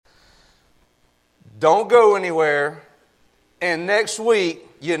Don't go anywhere. And next week,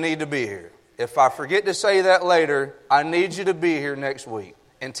 you need to be here. If I forget to say that later, I need you to be here next week.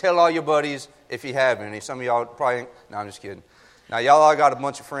 And tell all your buddies if you have any. Some of y'all probably... No, I'm just kidding. Now, y'all all got a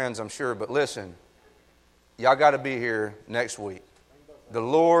bunch of friends, I'm sure. But listen, y'all got to be here next week. The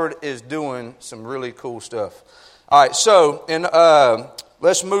Lord is doing some really cool stuff. All right, so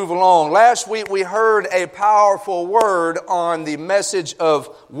let's move along. Last week we heard a powerful word on the message of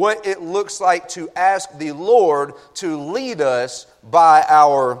what it looks like to ask the Lord to lead us by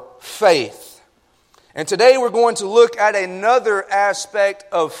our faith. And today we're going to look at another aspect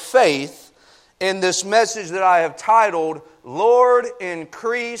of faith in this message that I have titled, Lord,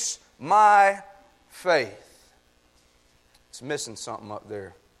 Increase My Faith. It's missing something up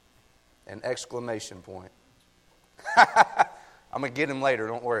there. An exclamation point. I'm going to get him later,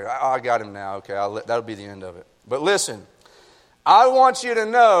 don't worry. I got him now, okay, that'll be the end of it. But listen, I want you to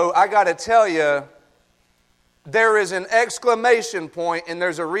know, I got to tell you, there is an exclamation point, and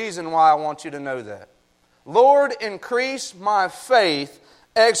there's a reason why I want you to know that. Lord, increase my faith,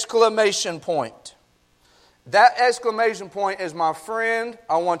 exclamation point. That exclamation point is my friend.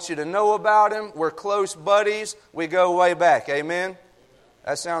 I want you to know about him. We're close buddies. We go way back, amen?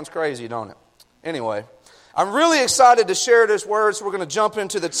 That sounds crazy, don't it? Anyway, I'm really excited to share this word, so we're going to jump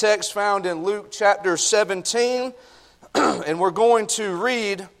into the text found in Luke chapter 17, and we're going to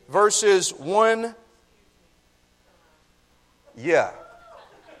read verses 1. Yeah.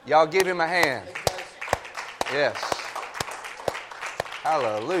 Y'all give him a hand. Yes.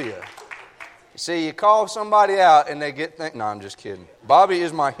 Hallelujah. You see, you call somebody out and they no, I'm just kidding. Bobby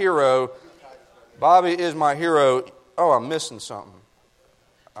is my hero. Bobby is my hero. Oh, I'm missing something.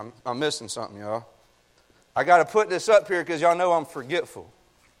 I'm missing something, y'all. I got to put this up here because y'all know I'm forgetful.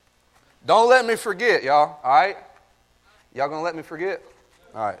 Don't let me forget, y'all. All right? Y'all going to let me forget?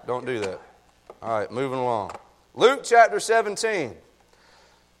 All right, don't do that. All right, moving along. Luke chapter 17.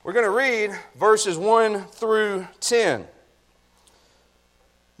 We're going to read verses 1 through 10.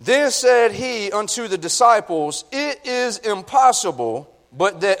 Then said he unto the disciples, It is impossible,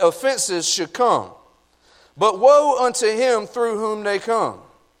 but that offenses should come. But woe unto him through whom they come.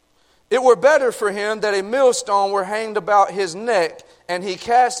 It were better for him that a millstone were hanged about his neck, and he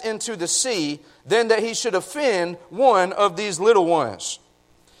cast into the sea, than that he should offend one of these little ones.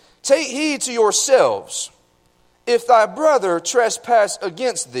 Take heed to yourselves. If thy brother trespass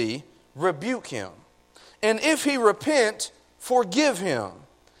against thee, rebuke him. And if he repent, forgive him.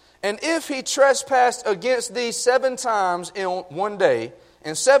 And if he trespass against thee 7 times in one day,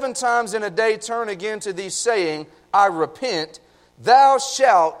 and 7 times in a day turn again to thee, saying, I repent, thou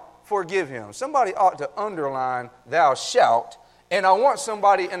shalt forgive him. Somebody ought to underline, thou shalt. And I want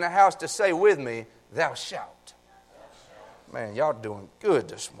somebody in the house to say with me, thou shalt. Man, y'all doing good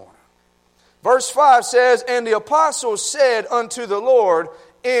this morning. Verse 5 says, And the apostles said unto the Lord,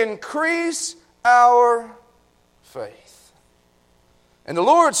 Increase our faith. And the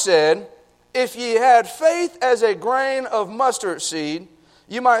Lord said, If ye had faith as a grain of mustard seed,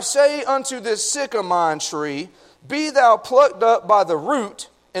 ye might say unto this sycamore tree, Be thou plucked up by the root,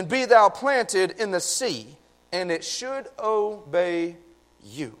 and be thou planted in the sea, and it should obey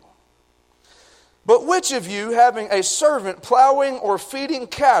you. But which of you, having a servant plowing or feeding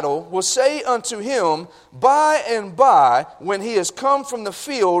cattle, will say unto him, By and by, when he is come from the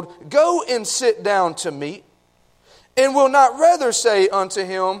field, Go and sit down to meat? And will not rather say unto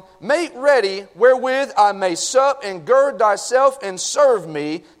him, Make ready wherewith I may sup, and gird thyself and serve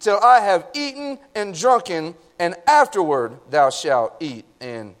me, till I have eaten and drunken, and afterward thou shalt eat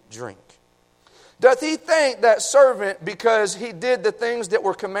and drink. Doth he thank that servant because he did the things that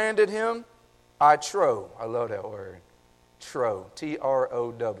were commanded him? I love that word. Trow.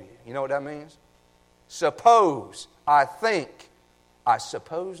 T-R-O-W. You know what that means? Suppose. I think. I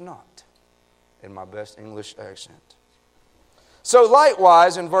suppose not. In my best English accent. So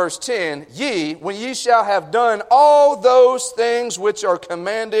likewise in verse 10, Ye, when ye shall have done all those things which are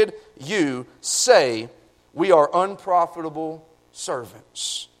commanded you, say, We are unprofitable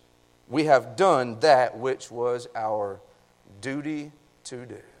servants. We have done that which was our duty to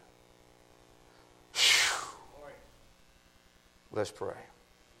do. Let's pray.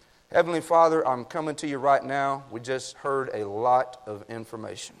 Heavenly Father, I'm coming to you right now. We just heard a lot of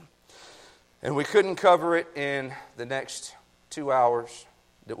information. And we couldn't cover it in the next 2 hours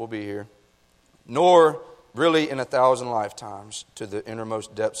that we'll be here, nor really in 1,000 lifetimes to the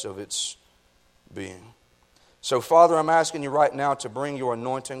innermost depths of its being. So, Father, I'm asking you right now to bring your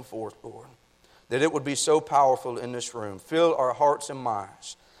anointing forth, Lord, that it would be so powerful in this room. Fill our hearts and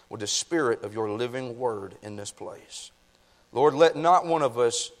minds with the spirit of your living word in this place. Lord, let not one of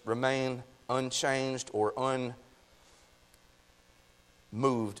us remain unchanged or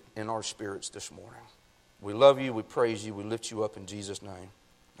unmoved in our spirits this morning. We love you, we praise you, we lift you up in Jesus' name.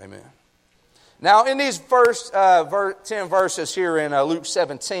 Amen. Now, in these first 10 verses here in Luke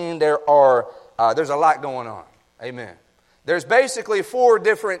 17, there's a lot going on. Amen. There's basically 4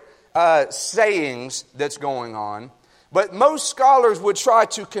 different sayings that's going on. But most scholars would try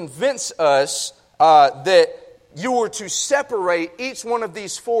to convince us that you were to separate each one of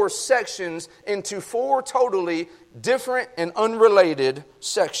these 4 sections into 4 totally different and unrelated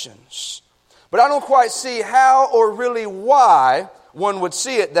sections. But I don't quite see how or really why one would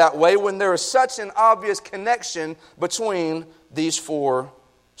see it that way when there is such an obvious connection between these 4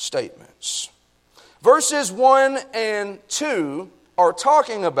 statements. Verses 1 and 2 are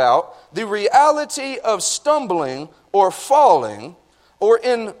talking about the reality of stumbling or falling, or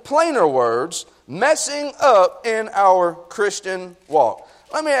in plainer words, messing up in our Christian walk.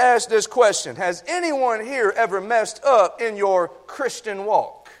 Let me ask this question. Has anyone here ever messed up in your Christian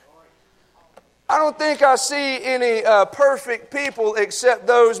walk? I don't think I see any perfect people except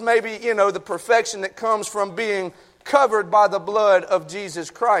those maybe, the perfection that comes from being covered by the blood of Jesus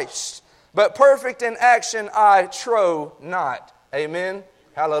Christ. But perfect in action I trow not. Amen?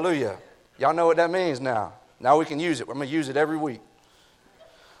 Hallelujah. Y'all know what that means now. Now we can use it. I'm going to use it every week.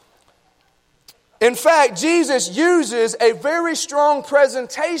 In fact, Jesus uses a very strong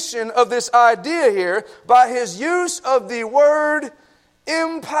presentation of this idea here by his use of the word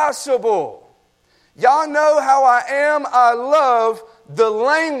impossible. Y'all know how I am. I love the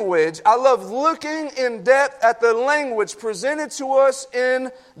language. I love looking in depth at the language presented to us in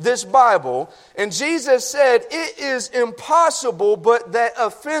this Bible. And Jesus said, it is impossible, but that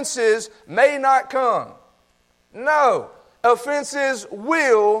offenses may not come. No, offenses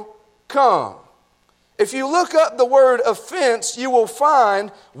will come. If you look up the word offense, you will find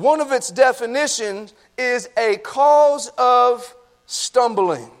one of its definitions is a cause of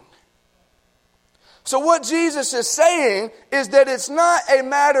stumbling. So what Jesus is saying is that it's not a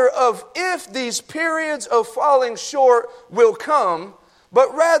matter of if these periods of falling short will come,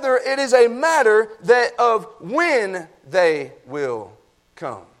 but rather it is a matter of when they will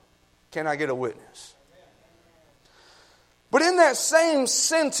come. Can I get a witness? But in that same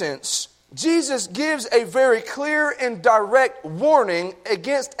sentence, Jesus gives a very clear and direct warning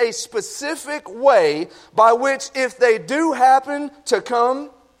against a specific way by which if they do happen to come,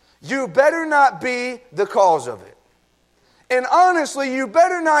 you better not be the cause of it. And honestly, you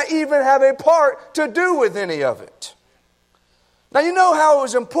better not even have a part to do with any of it. Now, you know how it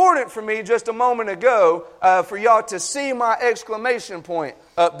was important for me just a moment ago for y'all to see my exclamation point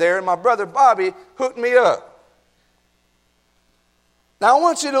up there, and my brother Bobby hooked me up. Now, I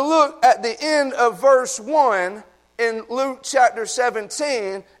want you to look at the end of verse 1 in Luke chapter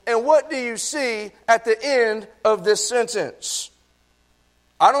 17, and what do you see at the end of this sentence?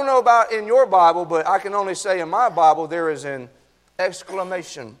 I don't know about in your Bible, but I can only say in my Bible there is an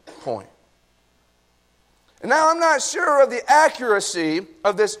exclamation point. And now I'm not sure of the accuracy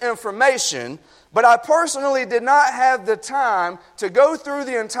of this information, but I personally did not have the time to go through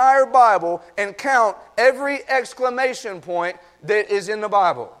the entire Bible and count every exclamation point that is in the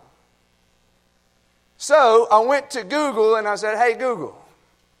Bible. So I went to Google and I said, hey Google,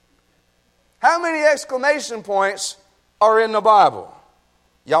 how many exclamation points are in the Bible?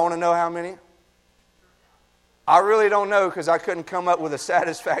 Y'all want to know how many? I really don't know because I couldn't come up with a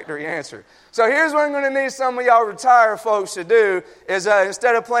satisfactory answer. So here's what I'm going to need some of y'all retired folks to do is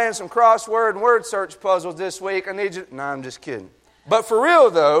instead of playing some crossword and word search puzzles this week, I need you... No, I'm just kidding. But for real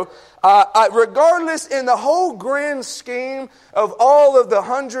though, regardless in the whole grand scheme of all of the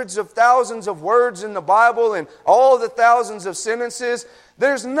hundreds of thousands of words in the Bible and all the thousands of sentences,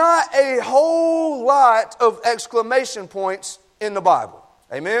 there's not a whole lot of exclamation points in the Bible.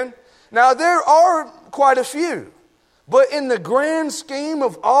 Amen? Now, there are quite a few. But in the grand scheme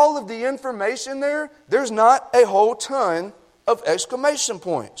of all of the information there's not a whole ton of exclamation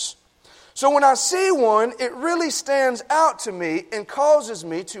points. So when I see one, it really stands out to me and causes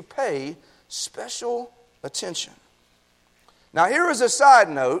me to pay special attention. Now, here is a side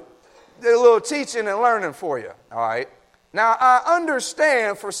note, a little teaching and learning for you. All right? Now, I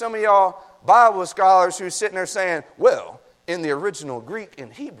understand for some of y'all Bible scholars who's sitting there saying, well, in the original Greek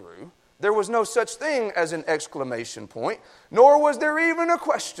and Hebrew, there was no such thing as an exclamation point, nor was there even a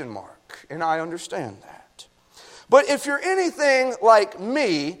question mark. And I understand that. But if you're anything like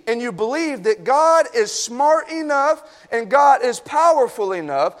me, and you believe that God is smart enough and God is powerful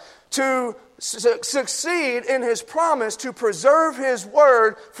enough to succeed in His promise to preserve His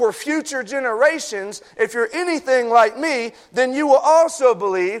word for future generations, if you're anything like me, then you will also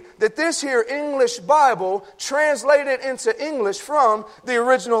believe that this here English Bible, translated into English from the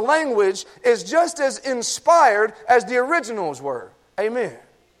original language, is just as inspired as the originals were. Amen.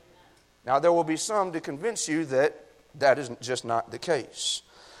 Now, there will be some to convince you that that is just not the case.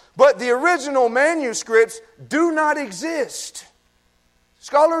 But the original manuscripts do not exist.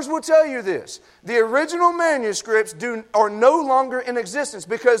 Scholars will tell you this. The original manuscripts are no longer in existence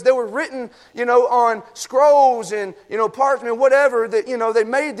because they were written, on scrolls and, parchment, whatever, that, they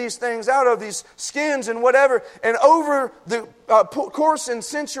made these things out of, these skins and whatever. And over the course and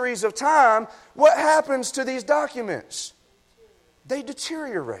centuries of time, what happens to these documents? They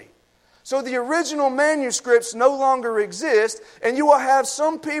deteriorate. So the original manuscripts no longer exist, and you will have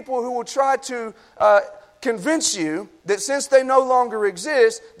some people who will try to convince you that since they no longer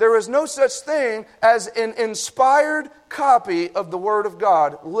exist, there is no such thing as an inspired copy of the Word of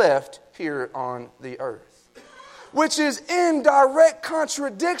God left here on the earth. Which is in direct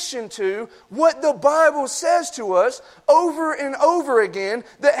contradiction to what the Bible says to us over and over again,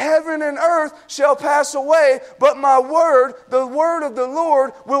 that heaven and earth shall pass away, but my word, the word of the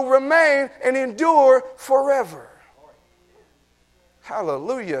Lord, will remain and endure forever.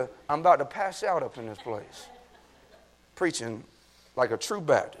 Hallelujah. I'm about to pass out up in this place. Preaching like a true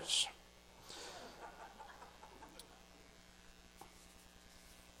Baptist.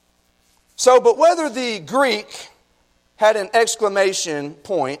 So, but whether the Greek had an exclamation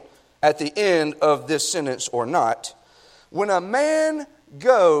point at the end of this sentence or not, when a man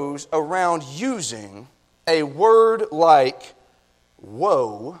goes around using a word like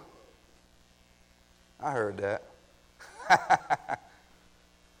woe, I heard that.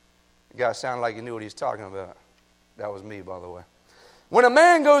 The guy sounded like he knew what he was talking about. That was me, by the way. When a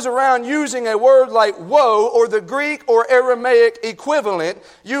man goes around using a word like woe or the Greek or Aramaic equivalent,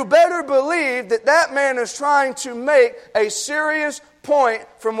 you better believe that that man is trying to make a serious point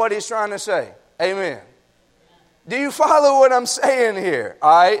from what he's trying to say. Amen. Do you follow what I'm saying here?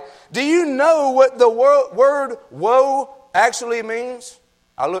 All right. Do you know what the word woe actually means?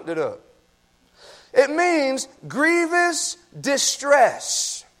 I looked it up. It means grievous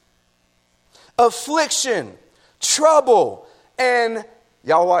distress, affliction, trouble, and,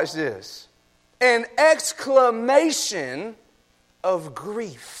 y'all watch this, an exclamation of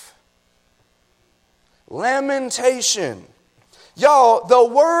grief. Lamentation. Y'all, the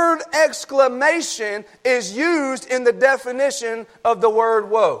word exclamation is used in the definition of the word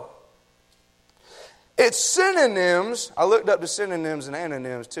woe. Its synonyms, I looked up the synonyms and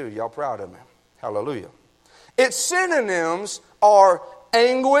antonyms too. Y'all proud of me? Hallelujah. Its synonyms are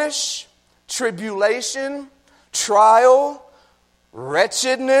anguish, tribulation, trial,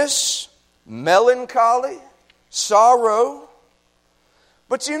 wretchedness, melancholy, sorrow.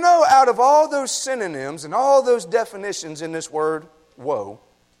 But out of all those synonyms and all those definitions in this word woe,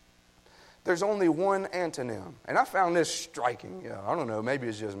 there's only one antonym. And I found this striking. I don't know, maybe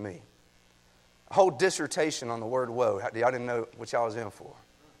it's just me. A whole dissertation on the word woe. I didn't know what y'all was in for.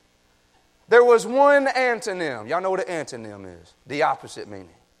 There was one antonym. Y'all know what an antonym is? The opposite meaning.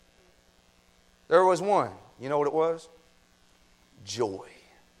 There was one. You know what it was? Joy.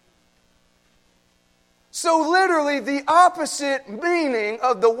 So literally the opposite meaning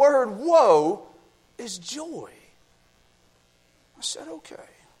of the word woe is joy. I said, okay.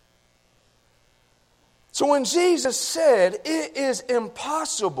 So when Jesus said, it is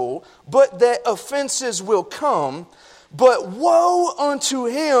impossible, but that offenses will come, but woe unto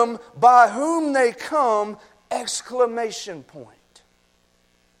him by whom they come, exclamation point.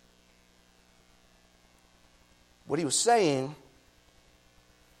 What he was saying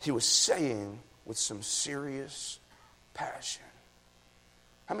with some serious passion.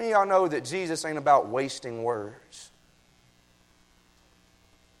 How many of y'all know that Jesus ain't about wasting words?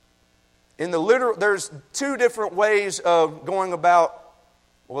 In the literal, there's two different ways of going about,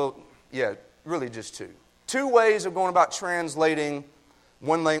 really just two. Two ways of going about translating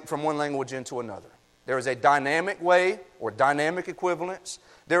from one language into another. There is a dynamic way or dynamic equivalence.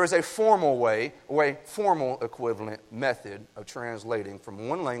 There is a formal way or a formal equivalent method of translating from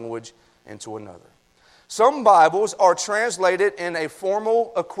one language into another. Some Bibles are translated in a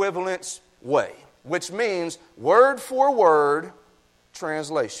formal equivalence way, which means word for word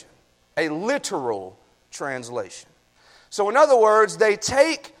translation, a literal translation. So in other words, they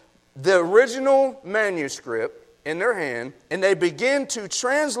take the original manuscript in their hand and they begin to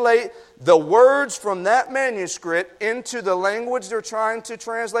translate the words from that manuscript into the language they're trying to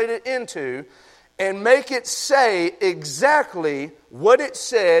translate it into, and make it say exactly what it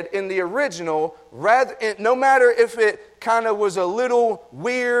said in the original, no matter if it kind of was a little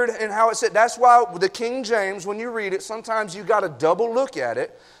weird in how it said. That's why the King James, when you read it, sometimes you got to double look at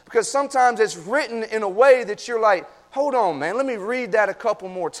it, because sometimes it's written in a way that you're like, hold on, man, let me read that a couple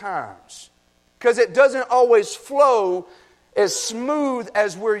more times. Because it doesn't always flow as smooth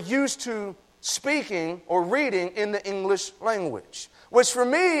as we're used to speaking or reading in the English language. Which for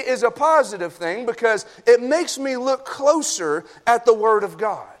me is a positive thing, because it makes me look closer at the Word of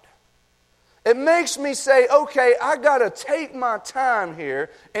God. It makes me say, okay, I got to take my time here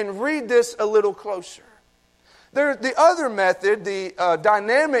and read this a little closer. There's the other method, the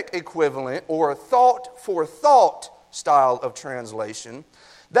dynamic equivalent, or thought for thought style of translation.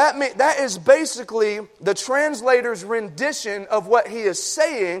 That is basically the translator's rendition of what he is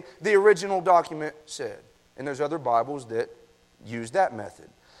saying the original document said. And there's other Bibles that use that method.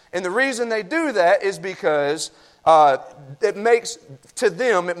 And the reason they do that is because it makes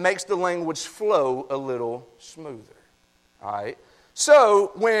the language flow a little smoother. All right?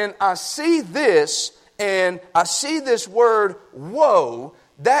 So when I see this, and I see this word, woe,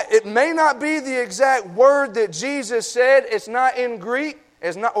 that it may not be the exact word that Jesus said. It's not in Greek.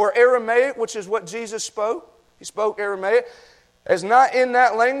 It's not, or Aramaic, which is what Jesus spoke. He spoke Aramaic. It's not in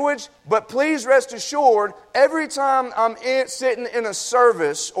that language, but please rest assured, every time I'm sitting in a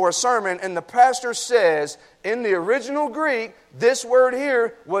service or a sermon and the pastor says, in the original Greek, this word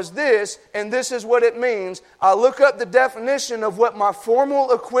here was this, and this is what it means, I look up the definition of what my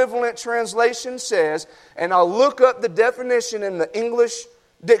formal equivalent translation says, and I'll look up the definition in the English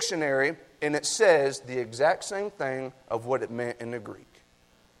dictionary, and it says the exact same thing of what it meant in the Greek.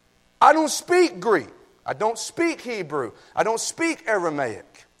 I don't speak Greek. I don't speak Hebrew. I don't speak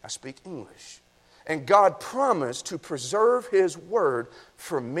Aramaic. I speak English. And God promised to preserve His Word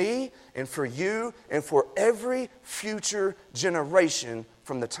for me and for you and for every future generation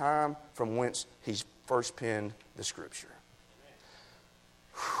from the time from whence He first penned the Scripture.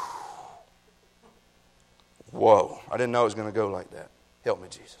 Whoa, I didn't know it was going to go like that. Help me,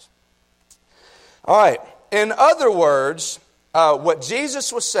 Jesus. All right, in other words, what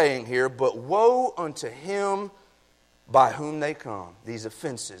Jesus was saying here, but woe unto him by whom they come, these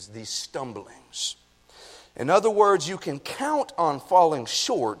offenses, these stumblings. In other words, you can count on falling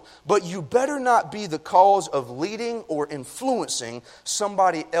short, but you better not be the cause of leading or influencing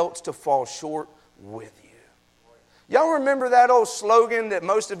somebody else to fall short with you. Y'all remember that old slogan that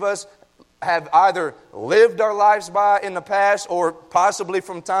most of us have either lived our lives by in the past or possibly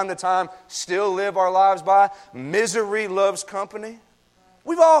from time to time still live our lives by? Misery loves company.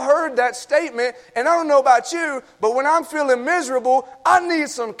 We've all heard that statement, and I don't know about you, but when I'm feeling miserable, I need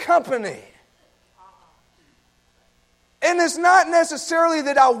some company. And it's not necessarily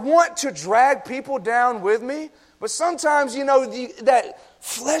that I want to drag people down with me, but sometimes, that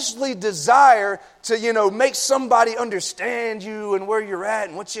fleshly desire to, make somebody understand you and where you're at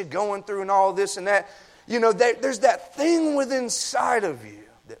and what you're going through and all this and that. There's that thing within inside of you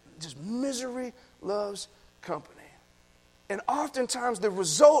that just misery loves company. And oftentimes the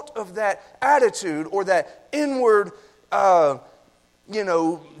result of that attitude or that inward,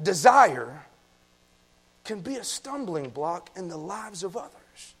 desire can be a stumbling block in the lives of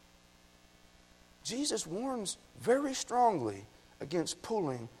others. Jesus warns very strongly against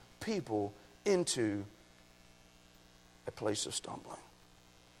pulling people into a place of stumbling.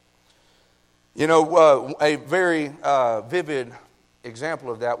 A very vivid example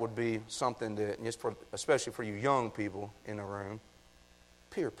of that would be something that, especially for you young people in the room,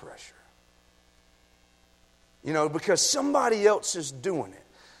 peer pressure. Because somebody else is doing it.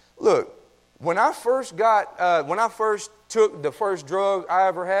 Look, when I first took the first drug I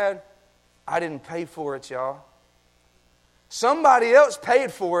ever had, I didn't pay for it, y'all. Somebody else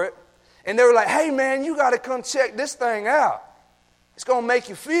paid for it, and they were like, hey man, you got to come check this thing out. It's going to make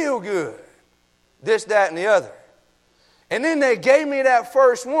you feel good. This, that, and the other. And then they gave me that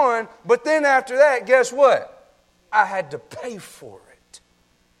first one, but then after that, guess what? I had to pay for it.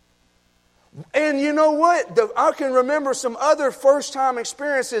 And you know what? I can remember some other first-time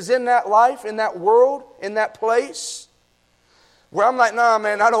experiences in that life, in that world, in that place, where I'm like, nah,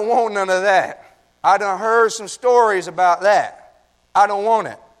 man, I don't want none of that. I done heard some stories about that. I don't want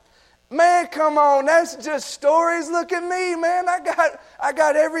it. Man, come on, that's just stories. Look at me, man. I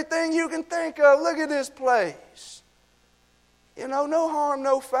got everything you can think of. Look at this place. No harm,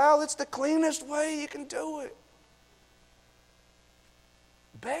 no foul. It's the cleanest way you can do it.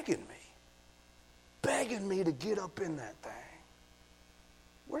 Begging me to get up in that thing.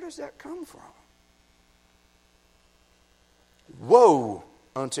 Where does that come from? Woe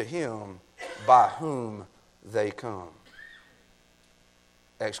unto him by whom they come.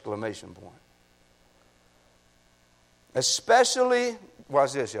 Exclamation point. Especially,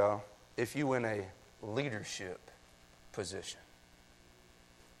 watch this, y'all, if you in a leadership position.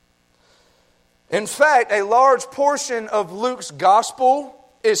 In fact, a large portion of Luke's gospel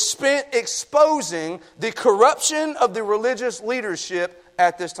is spent exposing the corruption of the religious leadership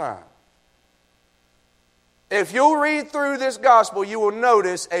at this time. If you'll read through this gospel, you will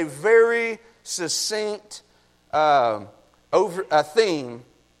notice a very succinct a theme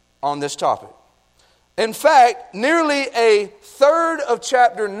on this topic. In fact, nearly a third of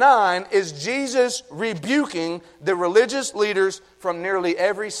chapter 9 is Jesus rebuking the religious leaders from nearly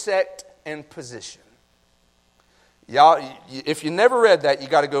every sect and position. Y'all, if you never read that, you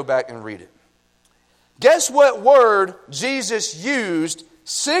got to go back and read it. Guess what word Jesus used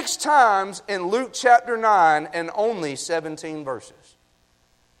 6 times in Luke chapter 9 and only 17 verses?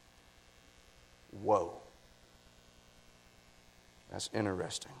 Woe. That's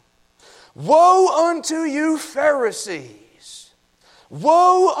interesting. Woe unto you, Pharisees!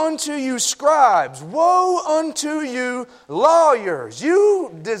 Woe unto you, scribes! Woe unto you, lawyers!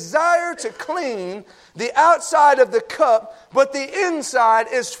 You desire to clean the outside of the cup, but the inside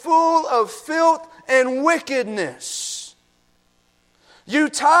is full of filth and wickedness. You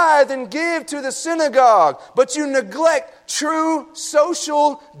tithe and give to the synagogue, but you neglect true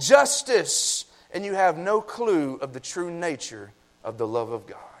social justice, and you have no clue of the true nature of the love of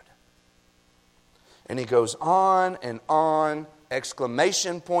God. And he goes on and on,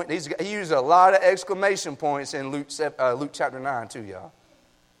 exclamation point. He used a lot of exclamation points in Luke chapter 9 too, y'all,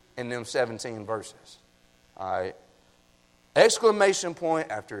 in them 17 verses. All right. Exclamation point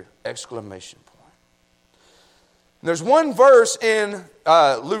after exclamation point. There's one verse in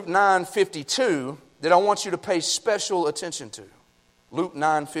Luke 9:52 that I want you to pay special attention to. Luke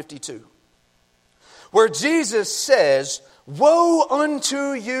 9:52. Where Jesus says, "Woe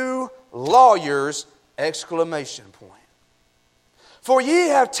unto you, lawyers!" Exclamation point. For ye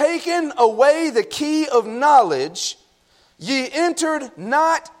have taken away the key of knowledge, ye entered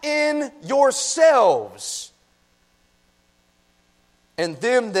not in yourselves, and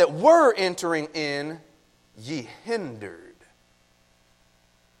them that were entering in, ye hindered.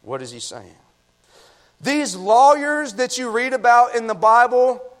 What is he saying? These lawyers that you read about in the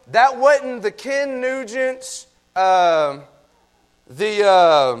Bible, that wasn't the Ken Nugents,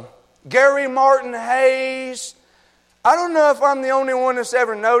 Gary Martin Hayes. I don't know if I'm the only one that's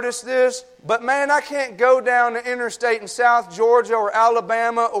ever noticed this, but man, I can't go down the interstate in South Georgia or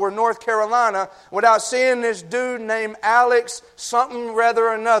Alabama or North Carolina without seeing this dude named Alex something rather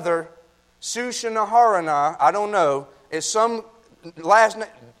another, Sushanaharana, I don't know. It's some last name.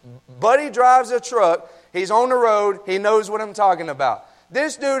 Buddy drives a truck. He's on the road. He knows what I'm talking about.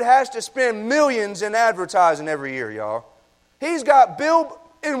 This dude has to spend millions in advertising every year, y'all. He's got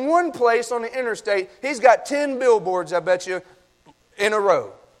in one place on the interstate, he's got 10 billboards, I bet you, in a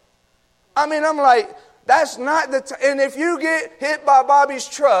row. I mean, I'm like, that's not the and if you get hit by Bobby's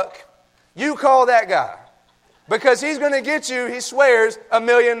truck, you call that guy. Because he's going to get you, he swears, $1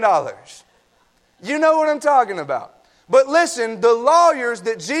 million. You know what I'm talking about. But listen, the lawyers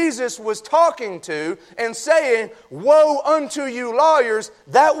that Jesus was talking to and saying, "Woe unto you, lawyers,"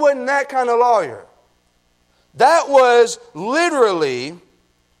 that wasn't that kind of lawyer. That was literally,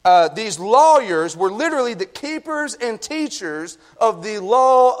 these lawyers were literally the keepers and teachers of the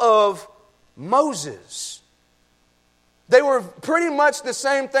law of Moses. They were pretty much the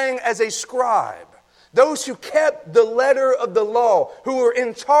same thing as a scribe. Those who kept the letter of the law, who were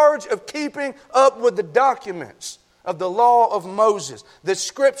in charge of keeping up with the documents of the law of Moses, the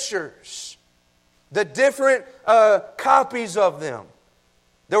scriptures, the different copies of them.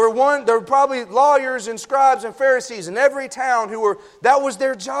 There were probably lawyers and scribes and Pharisees in every town that was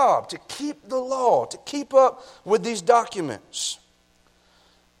their job, to keep the law, to keep up with these documents.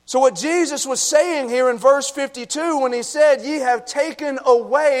 So what Jesus was saying here in verse 52 when he said, "Ye have taken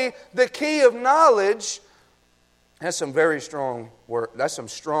away the key of knowledge," that's some very strong word. That's some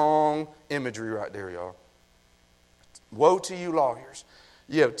strong imagery right there, y'all. Woe to you, lawyers.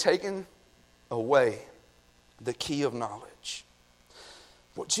 You have taken away the key of knowledge.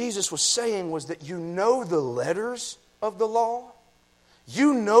 What Jesus was saying was that you know the letters of the law.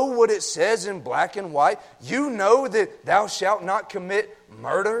 You know what it says in black and white. You know that thou shalt not commit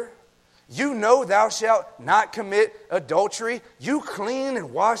murder. You know thou shalt not commit adultery. You clean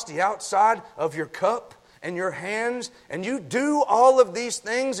and wash the outside of your cup and your hands, and you do all of these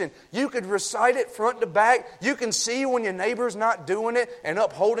things, and you could recite it front to back. You can see when your neighbor's not doing it and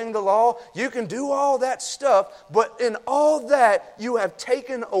upholding the law. You can do all that stuff, but in all that, you have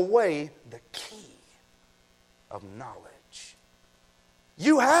taken away the key of knowledge.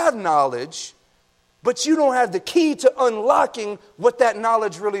 You have knowledge, but you don't have the key to unlocking what that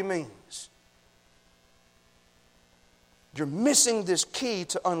knowledge really means. You're missing this key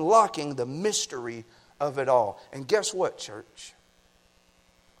to unlocking the mystery of it all. And guess what, church?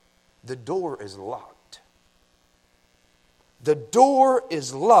 The door is locked. The door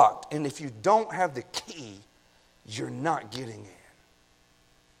is locked, and if you don't have the key, you're not getting in.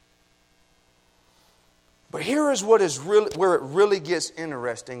 But here is what is really where it really gets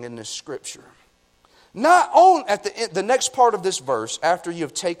interesting in this scripture. Not on at the next part of this verse, after you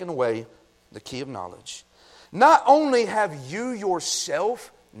have taken away the key of knowledge, not only have you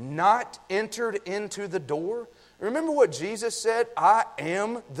yourself not entered into the door. Remember what Jesus said? I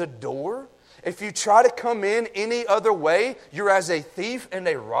am the door. If you try to come in any other way, you're as a thief and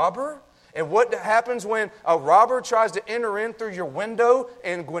a robber. And what happens when a robber tries to enter in through your window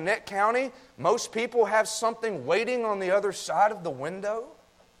in Gwinnett County? Most people have something waiting on the other side of the window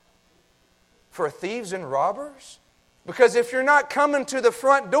for thieves and robbers. Because if you're not coming to the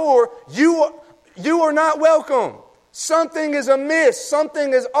front door, you are not welcome. Something is amiss.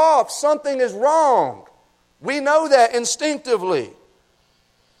 Something is off. Something is wrong. We know that instinctively.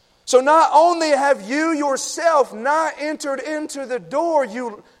 So not only have you yourself not entered into the door,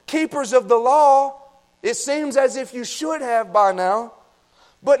 you keepers of the law, it seems as if you should have by now,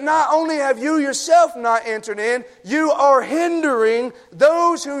 but not only have you yourself not entered in, you are hindering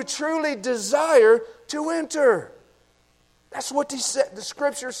those who truly desire to enter. That's what the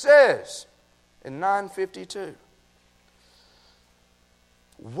scripture says in 9:52.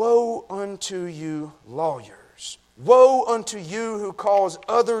 Woe unto you, lawyers. Woe unto you who cause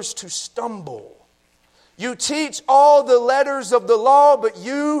others to stumble. You teach all the letters of the law, but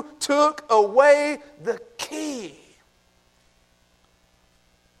you took away the key.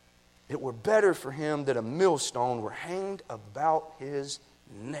 It were better for him that a millstone were hanged about his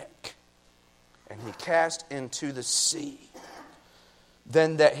neck, and he cast into the sea,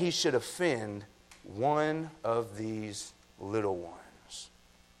 than that he should offend one of these little ones.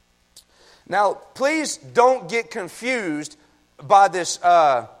 Now, please don't get confused by this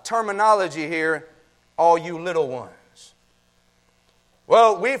terminology here, all you little ones.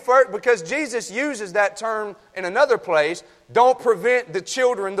 Well, because Jesus uses that term in another place, don't prevent the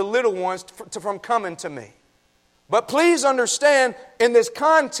children, the little ones, from coming to me. But please understand, in this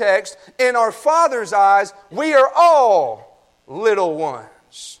context, in our Father's eyes, we are all little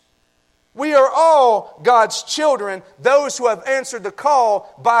ones. We are all God's children, those who have answered the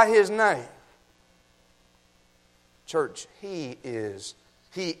call by His name. Church, He is,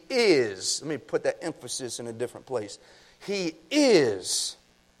 let me put that emphasis in a different place. He is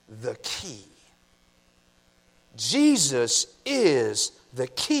the key. Jesus is the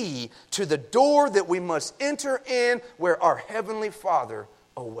key to the door that we must enter in where our Heavenly Father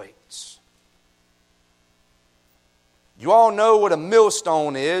awaits. You all know what a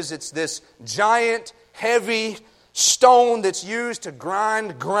millstone is. It's this giant, heavy stone that's used to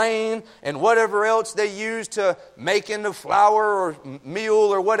grind grain and whatever else they use to make into flour or meal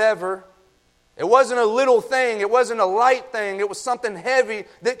or whatever. It wasn't a little thing. It wasn't a light thing. It was something heavy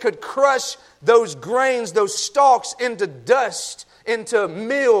that could crush those grains, those stalks, into dust, into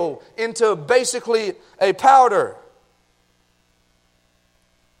meal, into basically a powder.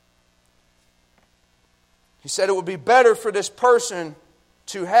 He said it would be better for this person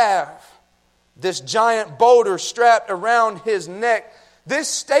to have this giant boulder strapped around his neck. This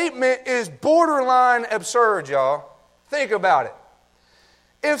statement is borderline absurd, y'all. Think about it.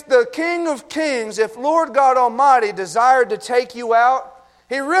 If the King of Kings, if Lord God Almighty desired to take you out,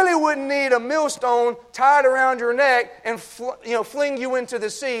 He really wouldn't need a millstone tied around your neck and fling you into the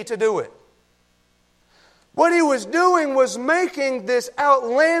sea to do it. What He was doing was making this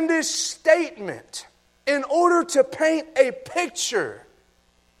outlandish statement in order to paint a picture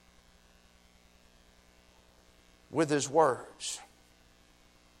with His words.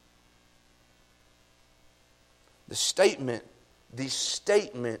 The statement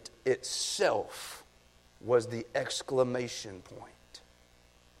itself was the exclamation point.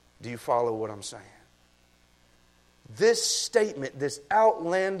 Do you follow what I'm saying? This statement, this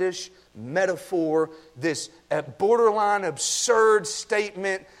outlandish metaphor, this borderline absurd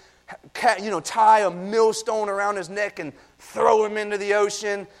statement, tie a millstone around his neck and throw him into the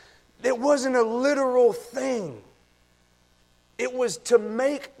ocean. It wasn't a literal thing. It was to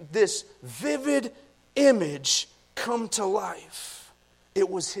make this vivid image come to life. It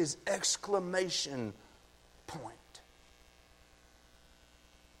was his exclamation point.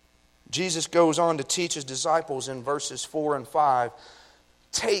 Jesus goes on to teach his disciples in verses 4 and 5,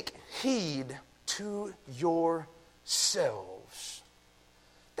 take heed to yourselves.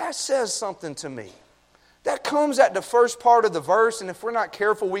 That says something to me. That comes at the first part of the verse, and if we're not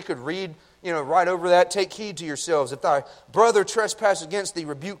careful, we could read, right over that. Take heed to yourselves. If thy brother trespass against thee,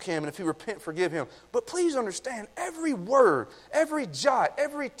 rebuke him, and if he repent, forgive him. But please understand, every word, every jot,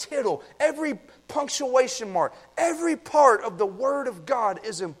 every tittle, every punctuation mark, every part of the Word of God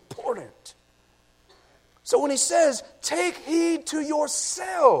is important. So when he says, take heed to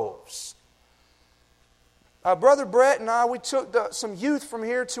yourselves. Brother Brett and I, we took some youth from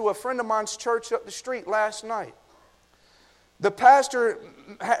here to a friend of mine's church up the street last night. The pastor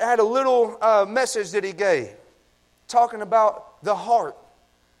had a little message that he gave, talking about the heart.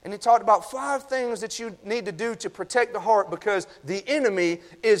 And he talked about 5 things that you need to do to protect the heart because the enemy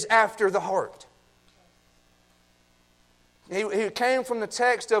is after the heart. He came from the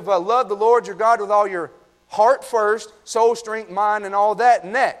text of love the Lord your God with all your heart first, soul, strength, mind, and all that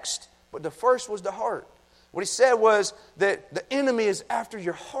next. But the first was the heart. What he said was that the enemy is after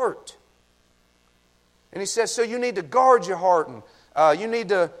your heart. And he says, so you need to guard your heart, and you need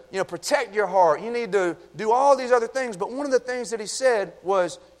to protect your heart. You need to do all these other things. But one of the things that he said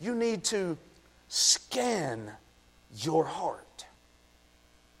was, you need to scan your heart.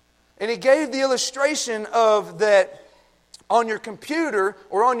 And he gave the illustration of that on your computer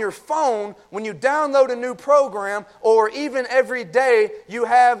or on your phone, when you download a new program, or even every day you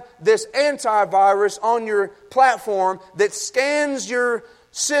have this antivirus on your platform that scans your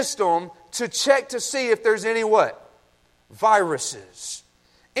system to check to see if there's any what? Viruses.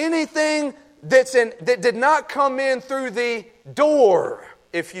 Anything that did not come in through the door,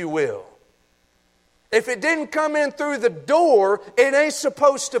 if you will. If it didn't come in through the door, it ain't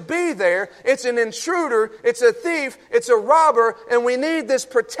supposed to be there. It's an intruder, it's a thief, it's a robber, and we need this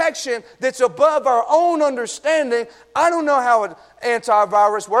protection that's above our own understanding. I don't know how an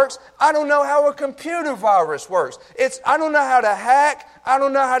antivirus works. I don't know how a computer virus works. I don't know how to hack. I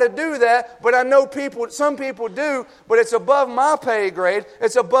don't know how to do that, but I know some people do, but it's above my pay grade.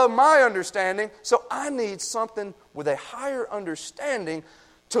 It's above my understanding. So I need something with a higher understanding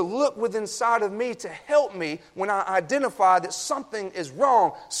to look within inside of me to help me when I identify that something is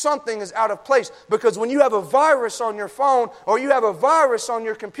wrong, something is out of place. Because when you have a virus on your phone or you have a virus on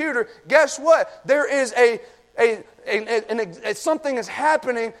your computer, guess what? There is something is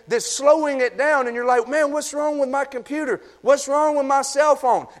happening that's slowing it down, and you're like, man, what's wrong with my computer? What's wrong with my cell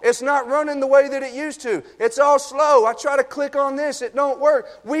phone? It's not running the way that it used to. It's all slow. I try to click on this. It don't work.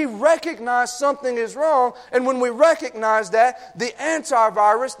 We recognize something is wrong, and when we recognize that, the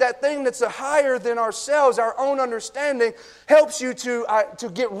antivirus, that thing that's higher than ourselves, our own understanding, helps you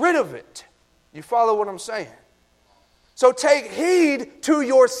to get rid of it. You follow what I'm saying? So take heed to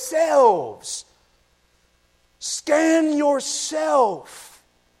yourselves. Scan yourself.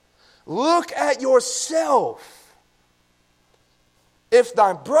 Look at yourself. If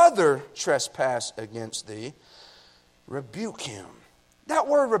thy brother trespass against thee, rebuke him. That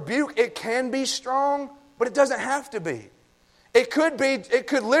word rebuke, it can be strong, but it doesn't have to be. It could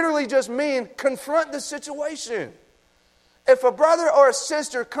literally just mean confront the situation. If a brother or a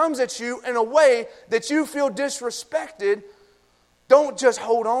sister comes at you in a way that you feel disrespected, don't just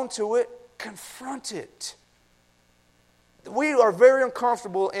hold on to it, confront it. We are very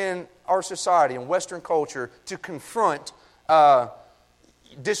uncomfortable in our society, in Western culture, to confront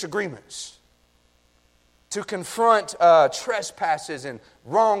disagreements, to confront trespasses and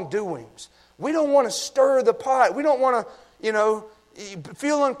wrongdoings. We don't want to stir the pot. We don't want to,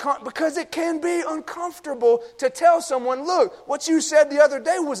 feel uncomfortable, because it can be uncomfortable to tell someone, look, what you said the other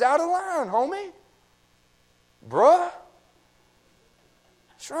day was out of line, homie. Bruh,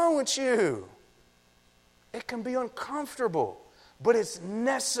 what's wrong with you? It can be uncomfortable, but it's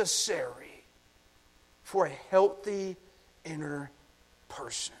necessary for a healthy inner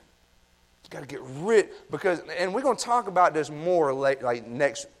person. You got to get rid, and we're going to talk about this more like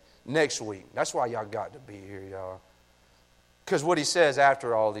next week. That's why y'all got to be here, y'all. Because what he says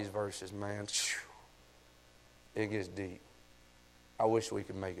after all these verses, man, it gets deep. I wish we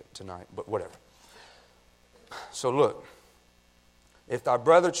could make it tonight, but whatever. So look. If thy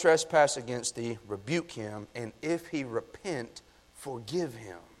brother trespass against thee, rebuke him, and if he repent, forgive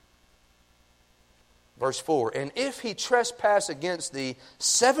him. Verse 4, and if he trespass against thee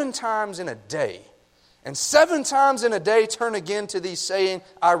 7 times in a day, and 7 times in a day turn again to thee, saying,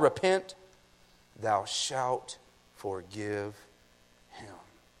 I repent, thou shalt forgive him.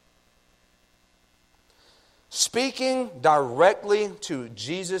 Speaking directly to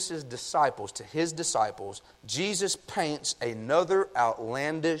Jesus' disciples, to his disciples, Jesus paints another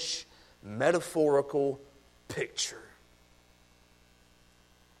outlandish, metaphorical picture.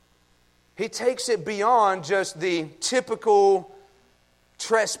 He takes it beyond just the typical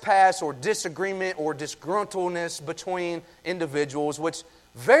trespass or disagreement or disgruntledness between individuals, which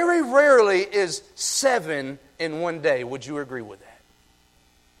very rarely is 7 in one day. Would you agree with that?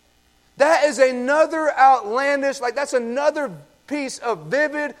 That is another outlandish, that's another piece of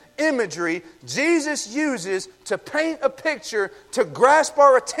vivid imagery Jesus uses to paint a picture, to grasp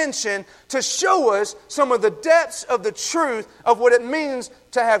our attention, to show us some of the depths of the truth of what it means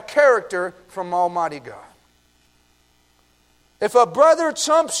to have character from Almighty God. If a brother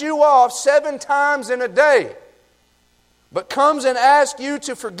chumps you off 7 times in a day, but comes and asks you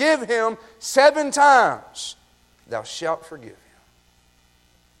to forgive him 7 times, thou shalt forgive him.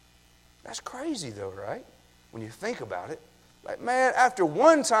 That's crazy though, right? When you think about it. Man, after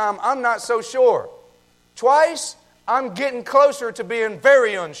 1 time, I'm not so sure. Twice, I'm getting closer to being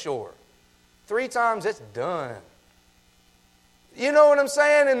very unsure. 3 times, it's done. You know what I'm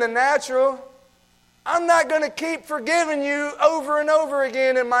saying? In the natural, I'm not going to keep forgiving you over and over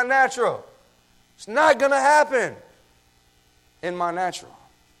again in my natural. It's not going to happen in my natural.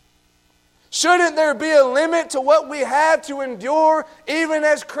 Shouldn't there be a limit to what we have to endure even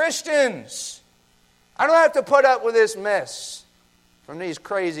as Christians? I don't have to put up with this mess from these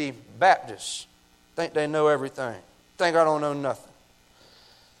crazy Baptists. Think they know everything. Think I don't know nothing.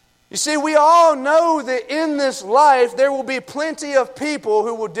 You see, we all know that in this life there will be plenty of people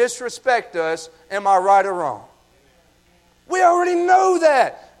who will disrespect us. Am I right or wrong? We already know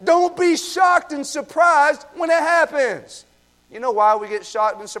that. Don't be shocked and surprised when it happens. You know why we get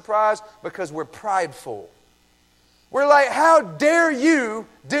shocked and surprised? Because we're prideful. We're like, how dare you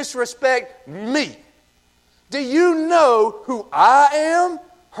disrespect me? Do you know who I am,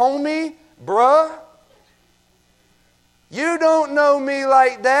 homie, bruh? You don't know me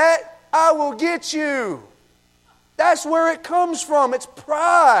like that. I will get you. That's where it comes from. It's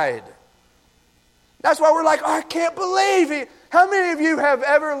pride. That's why we're like, oh, I can't believe it. How many of you have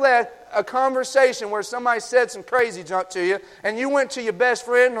ever led a conversation where somebody said some crazy junk to you and you went to your best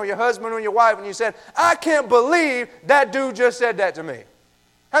friend or your husband or your wife and you said, I can't believe that dude just said that to me?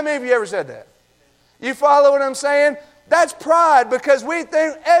 How many of you ever said that? You follow what I'm saying? That's pride, because we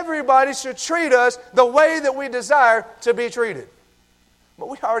think everybody should treat us the way that we desire to be treated. But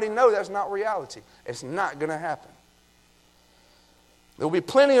we already know that's not reality. It's not going to happen. There will be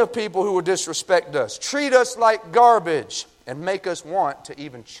plenty of people who will disrespect us, treat us like garbage, and make us want to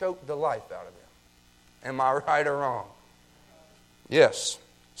even choke the life out of them. Am I right or wrong? Yes.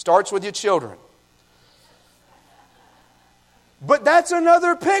 Starts with your children. But that's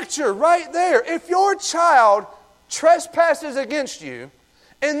another picture right there. If your child trespasses against you,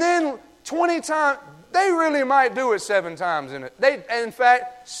 and then 20 times, they really might do it 7 times. In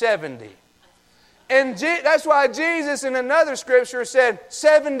fact, 70. And that's why Jesus in another scripture said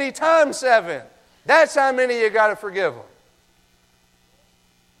 70 times 7. That's how many you got to forgive them.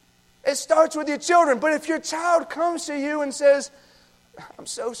 It starts with your children. But if your child comes to you and says, I'm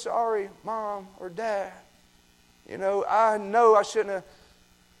so sorry, Mom or Dad, I know I shouldn't have.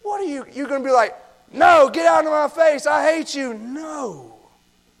 What are you? You're going to be like, no, get out of my face. I hate you. No.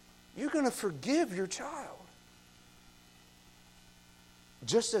 You're going to forgive your child.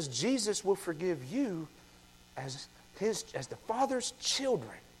 Just as Jesus will forgive you as the Father's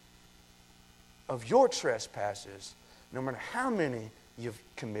children of your trespasses, no matter how many you've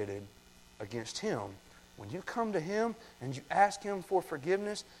committed against Him. When you come to Him and you ask Him for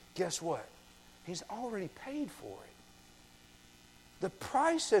forgiveness, guess what? He's already paid for it. The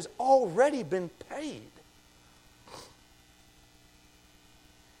price has already been paid.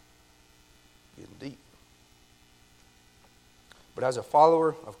 Getting deep. But as a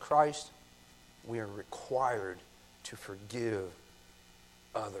follower of Christ, we are required to forgive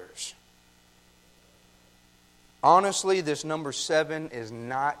others. Honestly, this number 7 is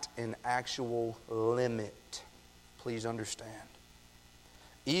not an actual limit. Please understand.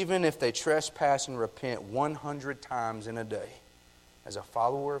 Even if they trespass and repent 100 times in a day, as a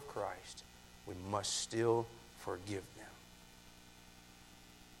follower of Christ, we must still forgive them.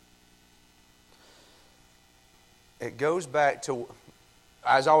 It goes back to,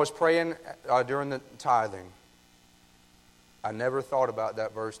 as I was praying during the tithing, I never thought about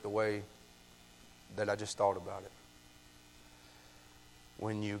that verse the way that I just thought about it.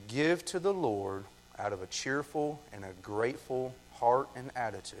 When you give to the Lord out of a cheerful and a grateful heart and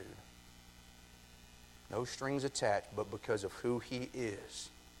attitude, no strings attached, but because of who He is,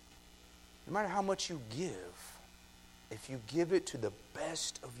 no matter how much you give, if you give it to the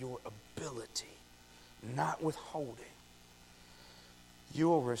best of your ability, not withholding, you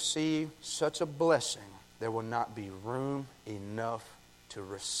will receive such a blessing there will not be room enough to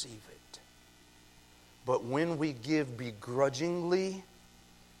receive it. But when we give begrudgingly,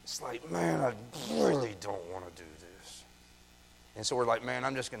 it's like, man, I really don't want to do this. And so we're like, man,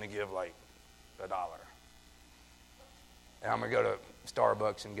 I'm just going to give like $1. And I'm going to go to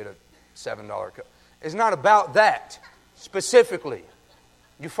Starbucks and get a $7 cup. It's not about that specifically.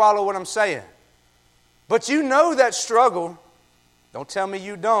 You follow what I'm saying? But you know that struggle. Don't tell me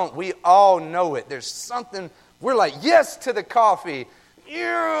you don't. We all know it. There's something, we're like, yes to the coffee.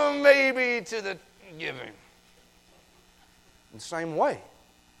 Yeah, maybe to the giving. In the same way.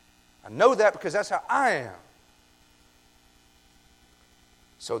 I know that because that's how I am.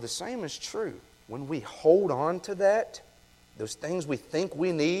 So the same is true. When we hold on to that, those things we think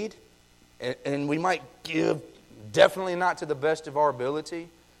we need, and we might give definitely not to the best of our ability,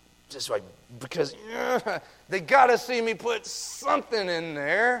 just like, because they got to see me put something in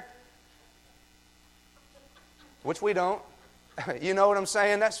there, which we don't. You know what I'm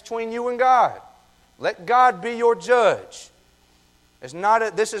saying? That's between you and God. Let God be your judge. This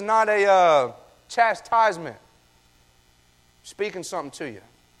is not a chastisement. Speaking something to you.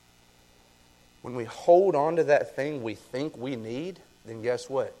 When we hold on to that thing we think we need, then guess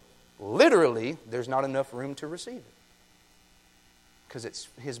what? Literally, there's not enough room to receive it. Because it's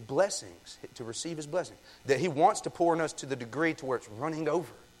His blessings, to receive His blessing. That He wants to pour in us to the degree to where it's running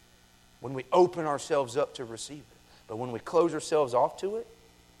over. When we open ourselves up to receive it. But when we close ourselves off to it,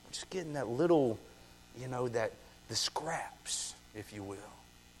 we're just getting that little, the scraps, if you will.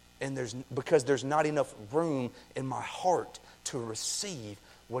 And because there's not enough room in my heart to receive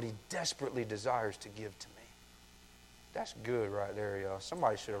what He desperately desires to give to me. That's good right there, y'all.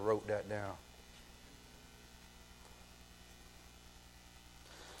 Somebody should have wrote that down.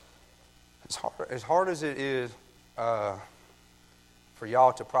 As hard as it is for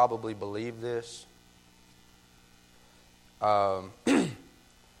y'all to probably believe this,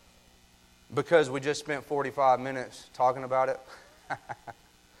 because we just spent 45 minutes talking about it,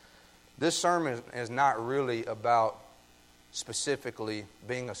 this sermon is not really about specifically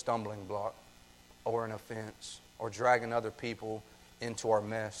being a stumbling block or an offense or dragging other people into our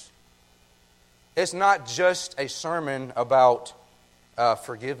mess. It's not just a sermon about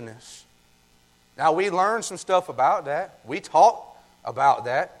forgiveness. Now, we learned some stuff about that. We talk about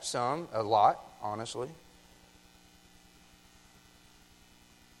that a lot, honestly.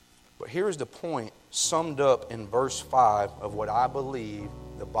 But here's the point summed up in verse 5 of what I believe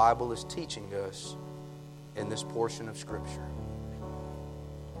the Bible is teaching us in this portion of Scripture.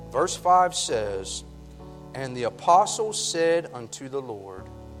 Verse 5 says, "And the apostles said unto the Lord,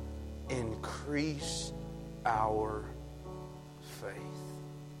 increase our faith."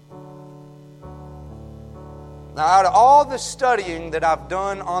 Now, out of all the studying that I've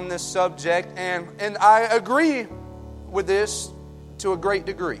done on this subject, and I agree with this to a great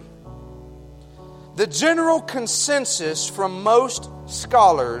degree, the general consensus from most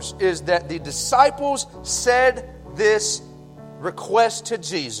scholars is that the disciples said this request to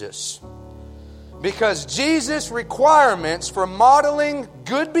Jesus because Jesus' requirements for modeling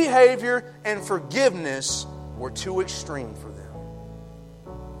good behavior and forgiveness were too extreme for them.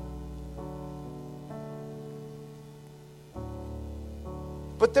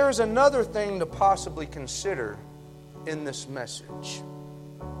 But there's another thing to possibly consider in this message.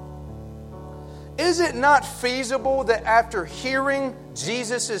 Is it not feasible that after hearing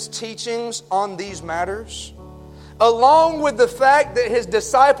Jesus' teachings on these matters, along with the fact that His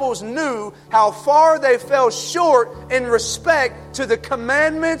disciples knew how far they fell short in respect to the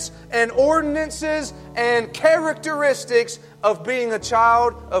commandments and ordinances and characteristics of being a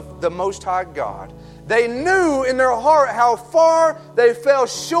child of the Most High God, they knew in their heart how far they fell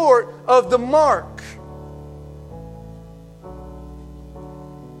short of the mark,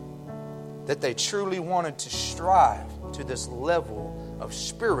 that they truly wanted to strive to this level of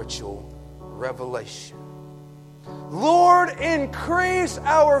spiritual revelation. Lord, increase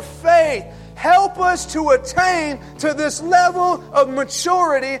our faith. Help us to attain to this level of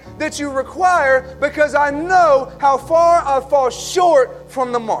maturity that you require, because I know how far I fall short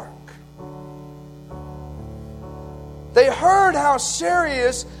from the mark. They heard how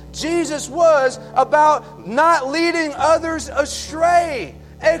serious Jesus was about not leading others astray.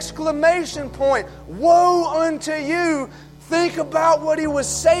 Exclamation point. Woe unto you. Think about what He was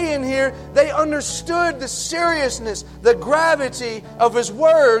saying here. They understood the seriousness, the gravity of His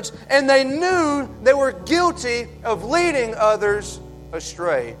words, and they knew they were guilty of leading others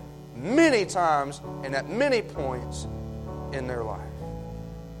astray many times and at many points in their life.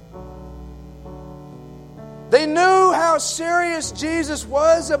 They knew how serious Jesus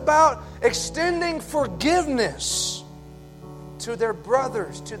was about extending forgiveness to their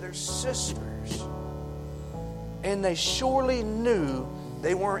brothers, to their sisters. And they surely knew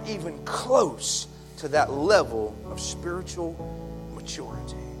they weren't even close to that level of spiritual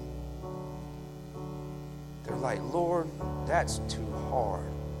maturity. They're like, Lord, that's too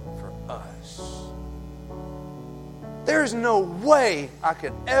hard for us. There's no way I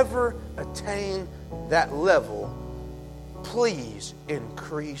could ever attain that level. Please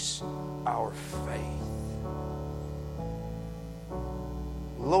increase our faith.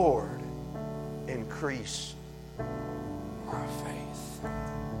 Lord, increase my faith.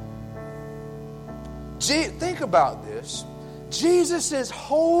 Think about this. Jesus'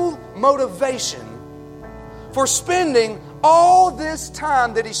 whole motivation for spending all this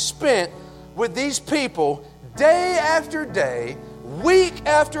time that he spent with these people, day after day, week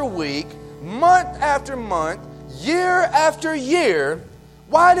after week, month after month, year after year,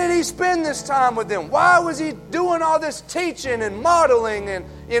 why did he spend this time with them? Why was he doing all this teaching and modeling and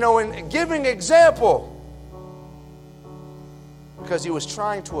giving example? Because he was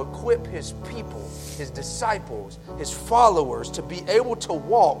trying to equip his people, his disciples, his followers to be able to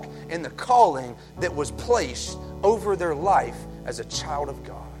walk in the calling that was placed over their life as a child of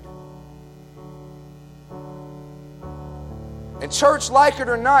God. And church, like it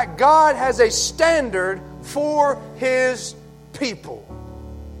or not, God has a standard for his people.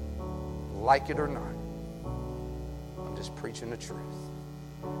 Like it or not. I'm just preaching the truth.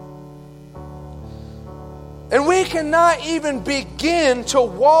 And we cannot even begin to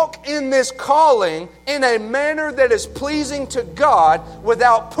walk in this calling in a manner that is pleasing to God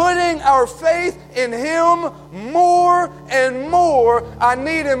without putting our faith in him more and more. I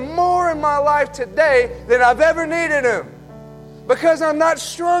need him more in my life today than I've ever needed him. Because I'm not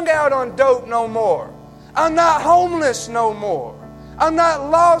strung out on dope no more. I'm not homeless no more. I'm not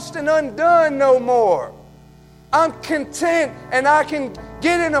lost and undone no more. I'm content, and I can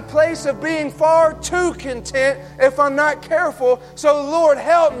get in a place of being far too content if I'm not careful. So Lord,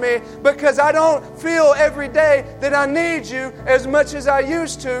 help me, because I don't feel every day that I need you as much as I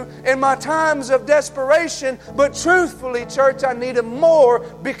used to in my times of desperation. But truthfully, church, I need him more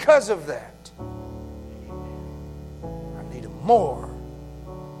because of that. I need him more.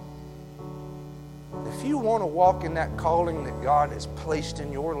 If you want to walk in that calling that God has placed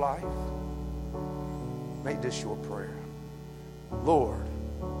in your life, make this your prayer. Lord,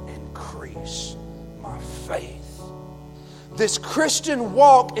 increase my faith. This Christian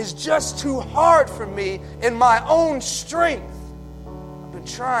walk is just too hard for me in my own strength. I've been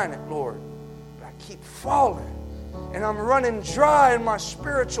trying it, Lord, but I keep falling. And I'm running dry in my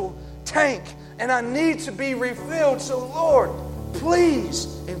spiritual tank, and I need to be refilled. So, Lord, please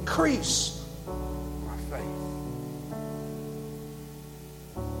increase my faith.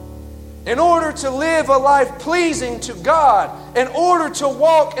 In order to live a life pleasing to God, in order to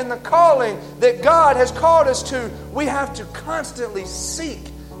walk in the calling that God has called us to, we have to constantly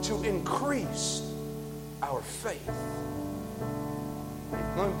seek to increase our faith.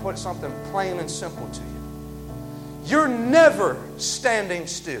 Let me put something plain and simple to you. You're never standing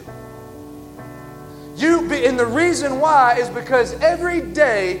still. And the reason why is because every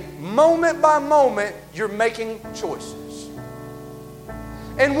day, moment by moment, you're making choices.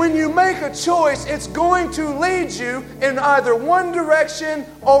 And when you make a choice, it's going to lead you in either one direction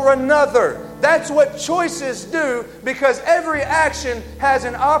or another. That's what choices do, because every action has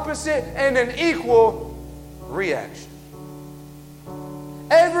an opposite and an equal reaction.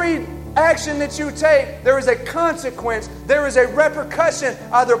 Every action that you take, there is a consequence, there is a repercussion,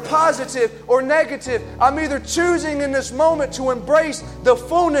 either positive or negative. I'm either choosing in this moment to embrace the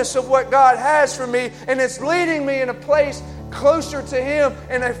fullness of what God has for me, and it's leading me in a place closer to him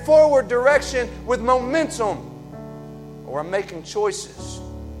in a forward direction with momentum, or I'm making choices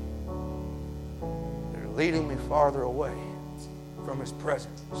that are leading me farther away from his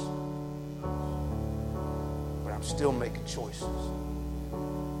presence. But I'm still making choices.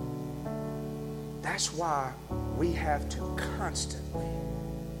 That's why we have to constantly,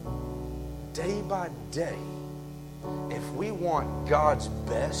 day by day, if we want God's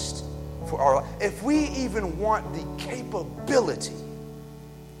best for our life, if we even want the capability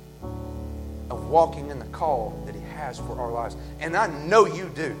of walking in the call that he has for our lives, and I know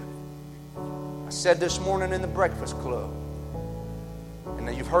you do. I said this morning in the Breakfast Club,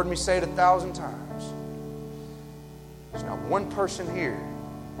 and you've heard me say it 1,000 times. There's not one person here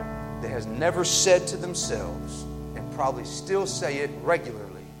that has never said to themselves, and probably still say it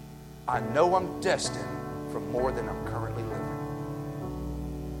regularly, I know I'm destined for more than I'm currently living.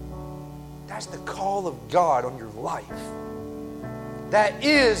 That's the call of God on your life. That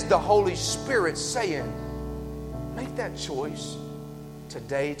is the Holy Spirit saying, make that choice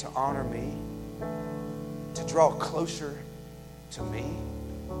today to honor me, to draw closer to me.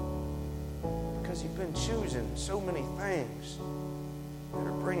 Because you've been choosing so many things that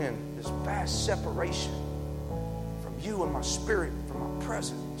are bringing this vast separation from you and my spirit, from my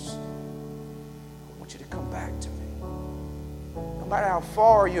presence. I want you to come back to me. No matter how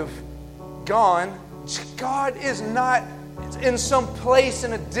far you've gone, God is not in some place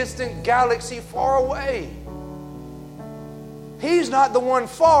in a distant galaxy far away. He's not the one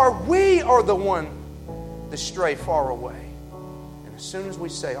far. We are the one that stray far away. And as soon as we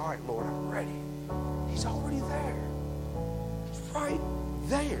say, all right, Lord, I'm ready, He's already there. He's right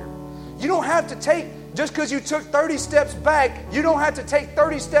there. You don't have to take, just because you took 30 steps back, you don't have to take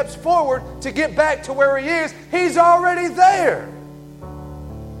 30 steps forward to get back to where He is. He's already there.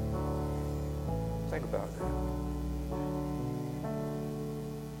 Think about that.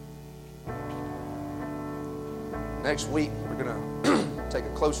 Next week, we're going to take a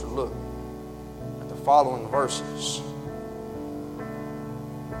closer look at the following verses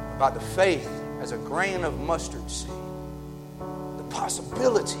about the faith as a grain of mustard seed, the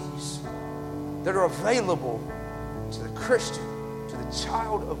possibilities that are available to the Christian, to the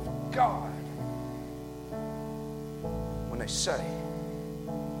child of God, when they say,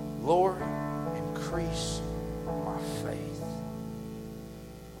 Lord, increase my faith.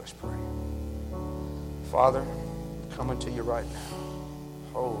 Let's pray. Father, coming to you right now.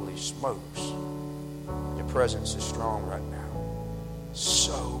 Holy smokes. Your presence is strong right now.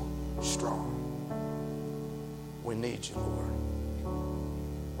 So strong. We need you, Lord.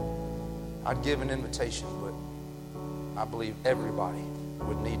 I'd give an invitation, but I believe everybody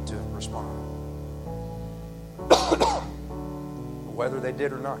would need to respond. Whether they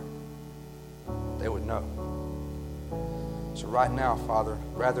did or not, they would know. So right now, Father,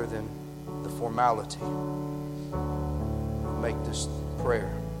 rather than the formality, make this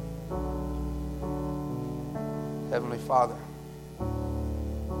prayer. Heavenly Father,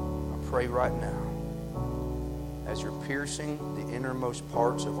 I pray right now, as you're piercing the innermost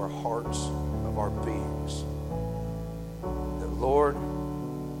parts of our hearts, of our beings, that Lord,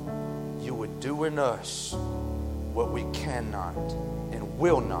 you would do in us what we cannot and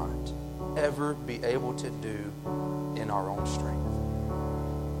will not ever be able to do in our own strength.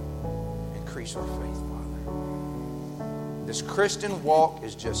 Increase our faith, Father. This Christian walk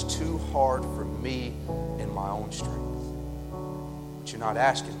is just too hard for me in my own strength. But you're not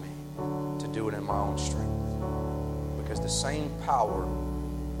asking me to do it in my own strength. Because the same power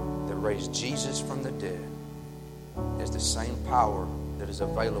that raised Jesus from the dead is the same power that is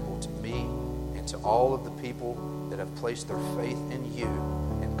available to me and to all of the people that have placed their faith in you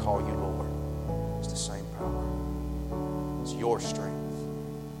and call you Lord. It's the same power. It's your strength,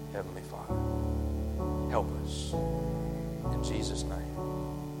 Heavenly Father. Help us. In Jesus' name.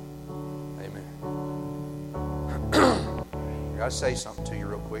 Amen. I gotta say something to you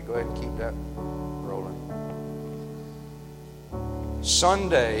real quick. Go ahead and keep that rolling.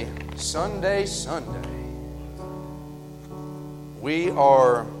 Sunday, we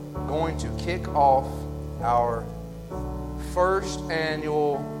are going to kick off our first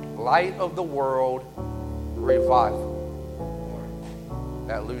annual Light of the World revival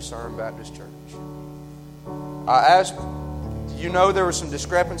at Lucerne Baptist Church. I asked, there was some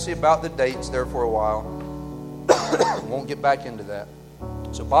discrepancy about the dates there for a while. Won't get back into that.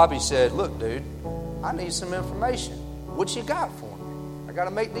 So Bobby said, look, dude, I need some information. What you got for me? I got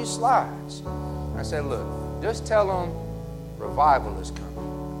to make these slides. And I said, look, just tell them revival is coming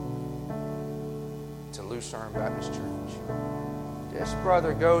to Lucerne Baptist Church. This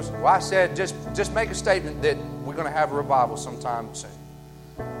brother goes, well, I said, just make a statement that we're going to have a revival sometime soon.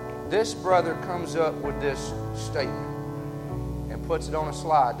 This brother comes up with this statement and puts it on a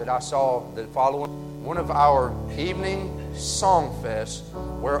slide that I saw that following one of our evening song fests,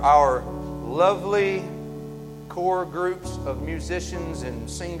 where our lovely core groups of musicians and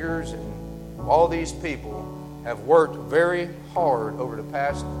singers and all these people have worked very hard over the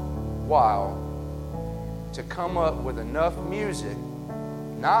past while to come up with enough music,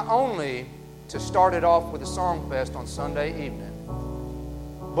 not only to start it off with a song fest on Sunday evening,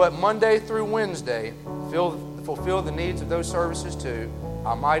 but Monday through Wednesday, fulfill the needs of those services too.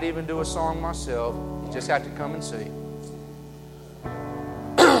 I might even do a song myself. You just have to come and see.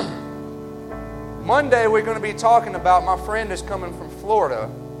 Monday, we're going to be talking about my friend that's coming from Florida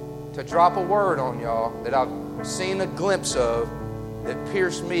to drop a word on y'all that I've seen a glimpse of that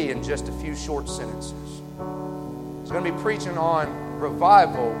pierced me in just a few short sentences. He's going to be preaching on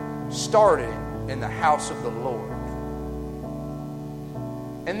revival started in the house of the Lord.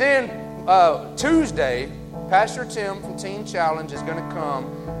 And then Tuesday, Pastor Tim from Teen Challenge is going to come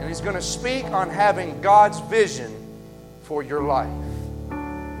and he's going to speak on having God's vision for your life.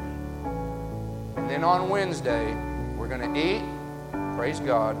 And then on Wednesday, we're going to eat, praise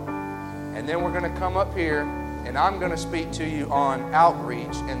God, and then we're going to come up here and I'm going to speak to you on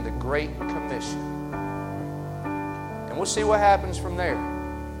outreach and the Great Commission. And we'll see what happens from there.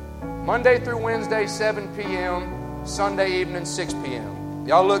 Monday through Wednesday, 7 p.m., Sunday evening, 6 p.m.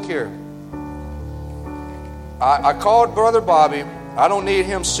 Y'all look here. I called Brother Bobby. I don't need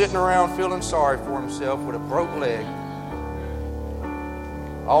him sitting around feeling sorry for himself with a broke leg,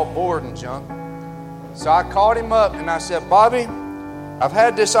 all bored and junk. So I called him up and I said, Bobby, I've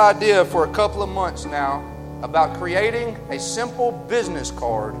had this idea for a couple of months now about creating a simple business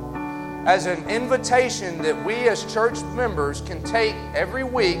card as an invitation that we as church members can take every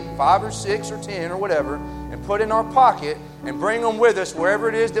week, 5 or 6 or 10 or whatever, and put in our pocket and bring them with us wherever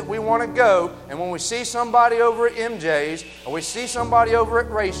it is that we want to go. And when we see somebody over at MJ's, or we see somebody over at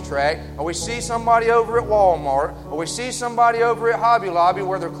Racetrack, or we see somebody over at Walmart, or we see somebody over at Hobby Lobby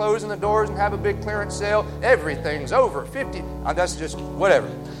where they're closing the doors and have a big clearance sale, everything's over 50. That's just whatever.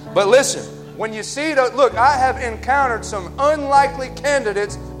 But listen, when you see those, look, I have encountered some unlikely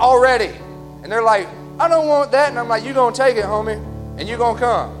candidates already. And they're like, I don't want that. And I'm like, you're going to take it, homie. And you're going to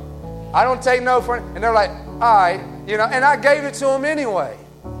come. I don't take no for it. And they're like, all right. You know, and I gave it to them anyway.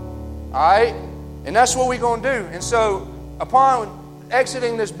 All right? And that's what we're going to do. And so upon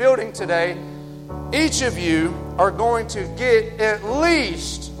exiting this building today, each of you are going to get at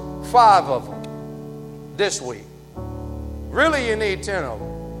least 5 of them this week. Really, you need 10 of them.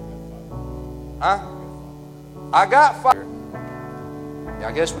 Huh? I got 5. Yeah,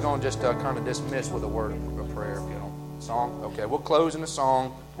 I guess we're going to just kind of dismiss with a word of prayer. If you know, song. Okay, we'll close in a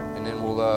song, and then we'll.